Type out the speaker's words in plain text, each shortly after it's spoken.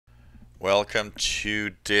Welcome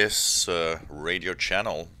to this radio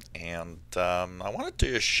channel, and I wanted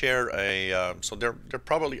to share so there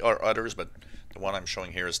probably are others, but the one I'm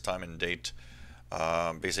showing here is time and date.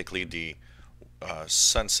 Basically, the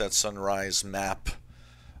sunset sunrise map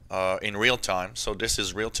in real time. So this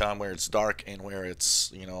is real time where it's dark and where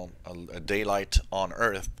it's a daylight on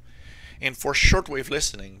Earth. And for shortwave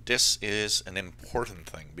listening, this is an important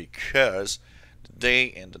thing because the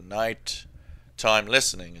day and the night time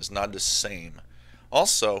listening is not the same.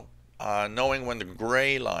 Also, knowing when the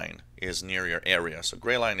gray line is near your area. So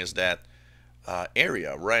gray line is that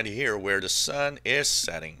area right here where the sun is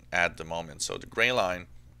setting at the moment. So the gray line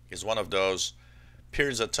is one of those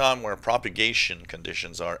periods of time where propagation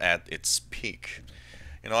conditions are at its peak.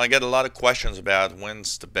 I get a lot of questions about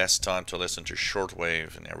when's the best time to listen to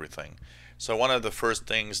shortwave and everything. So one of the first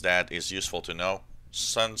things that is useful to know,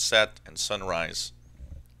 sunset and sunrise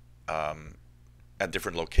at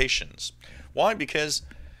different locations. Why? Because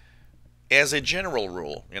as a general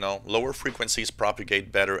rule, lower frequencies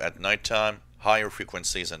propagate better at nighttime, higher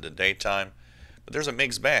frequencies in the daytime. But there's a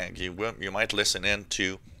mixed bag. You might listen in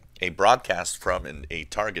to a broadcast from a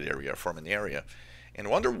target area, from an area,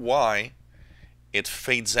 and wonder why it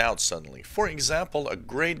fades out suddenly. For example, a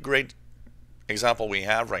great example we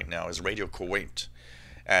have right now is Radio Kuwait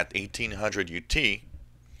at 1800 UT.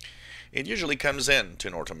 It usually comes in to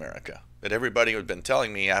North America, but everybody has been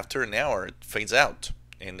telling me after an hour it fades out.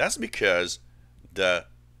 And that's because the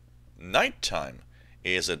nighttime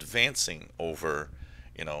is advancing over,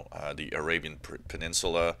 the Arabian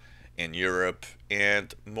Peninsula in Europe,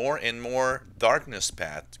 and more darkness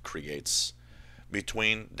path creates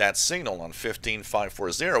between that signal on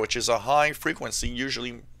 15540, which is a high frequency,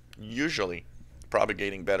 usually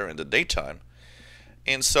propagating better in the daytime.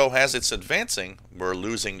 And so as it's advancing, we're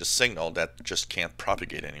losing the signal that just can't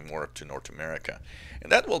propagate anymore to North America.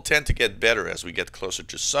 And that will tend to get better as we get closer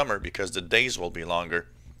to summer because the days will be longer.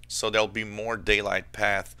 So there'll be more daylight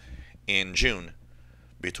path in June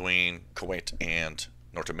between Kuwait and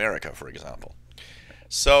North America, for example.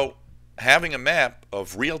 So having a map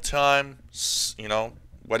of real time,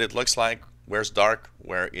 what it looks like, where it's dark,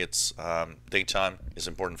 where it's daytime is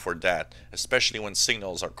important for that, especially when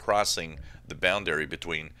signals are crossing the boundary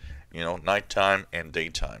between, nighttime and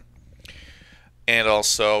daytime. And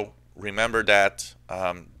also remember that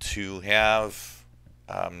to have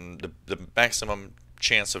the maximum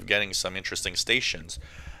chance of getting some interesting stations,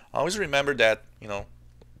 always remember that,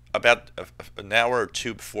 about an hour or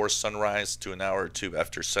two before sunrise to an hour or two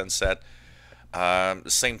after sunset,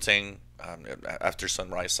 same thing after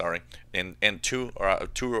sunrise, sorry, and 2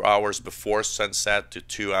 hours before sunset to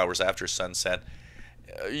 2 hours after sunset,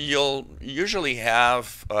 you'll usually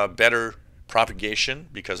have better propagation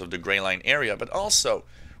because of the gray line area. But also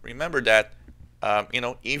remember that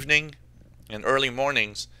evening and early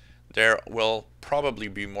mornings there will probably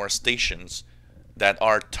be more stations that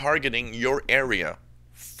are targeting your area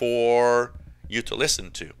for you to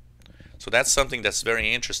listen to. So that's something that's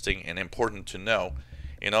very interesting and important to know.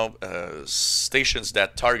 Stations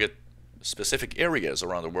that target specific areas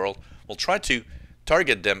around the world will try to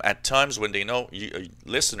target them at times when they know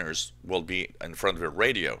listeners will be in front of a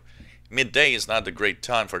radio. Midday is not the great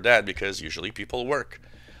time for that because usually people work,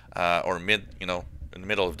 or in the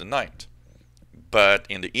middle of the night. But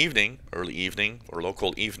in the evening, early evening or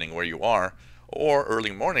local evening where you are, or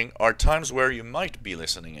early morning are times where you might be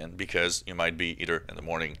listening in because you might be either in the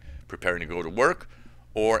morning preparing to go to work,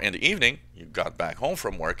 or in the evening you got back home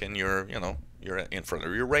from work and you're in front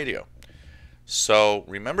of your radio. So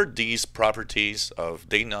remember these properties of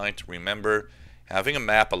day-night. Remember having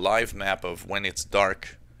a live map of when it's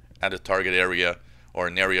dark at a target area or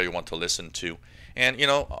an area you want to listen to. And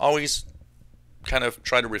always kind of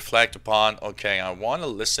try to reflect upon, okay, I want to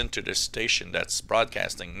listen to this station that's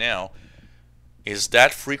broadcasting now. Is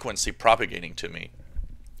that frequency propagating to me?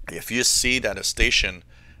 If you see that a station,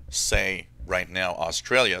 say right now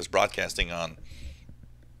Australia, is broadcasting on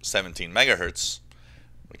 17 megahertz,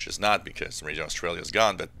 which is not because Radio Australia is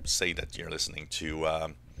gone, but say that you're listening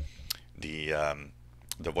to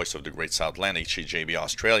the Voice of the Great Southland, HCJB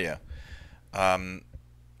Australia.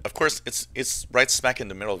 Of course, it's right smack in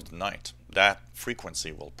the middle of the night. That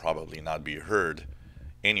frequency will probably not be heard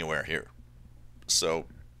anywhere here. So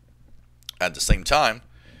at the same time,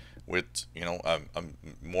 with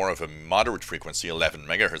more of a moderate frequency, 11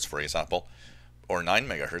 megahertz, for example, or 9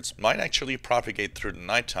 megahertz, might actually propagate through the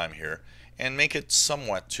nighttime here and make it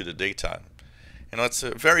somewhat to the daytime. It's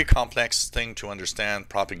a very complex thing to understand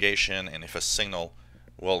propagation and if a signal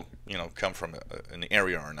will come from an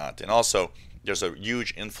area or not. And also, there's a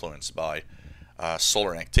huge influence by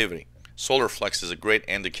solar activity. solar flux is a great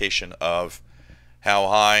indication of how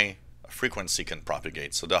high a frequency can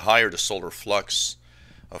propagate. So the higher the solar flux,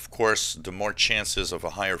 of course, the more chances of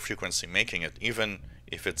a higher frequency making it, even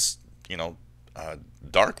if it's,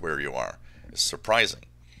 dark where you are. It's surprising.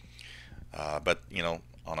 But,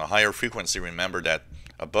 on a higher frequency, remember that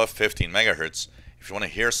above 15 megahertz, if you want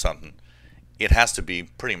to hear something, it has to be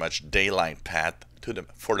pretty much daylight path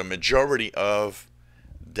for the majority of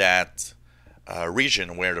that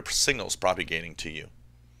region where the signal is propagating to you.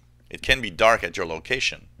 It can be dark at your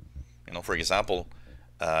location. For example,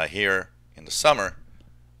 here in the summer,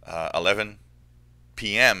 11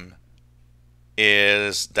 p.m.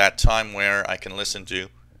 is that time where I can listen to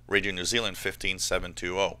Radio New Zealand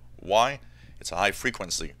 15720. Why? It's a high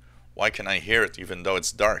frequency. Why can I hear it even though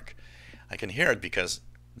it's dark? I can hear it because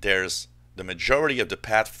there's the majority of the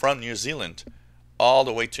path from New Zealand all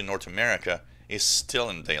the way to North America is still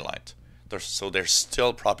in daylight. So there's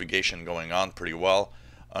still propagation going on pretty well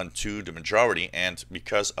onto the majority, and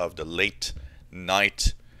because of the late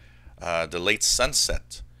night, the late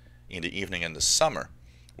sunset in the evening in the summer,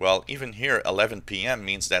 well, even here 11 p.m.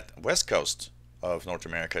 means that west coast of North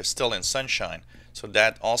America is still in sunshine, so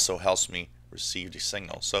that also helps me receive the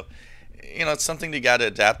signal. So it's something you got to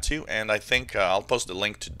adapt to, and I think I'll post the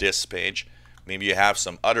link to this page. Maybe you have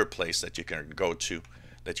some other place that you can go to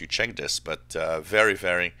that you check this, but very,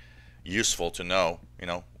 very useful to know,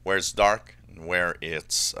 where it's dark and where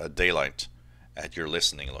it's daylight at your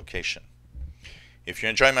listening location. If you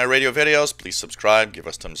enjoy my radio videos, please subscribe, give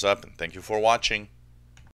us thumbs up, and thank you for watching.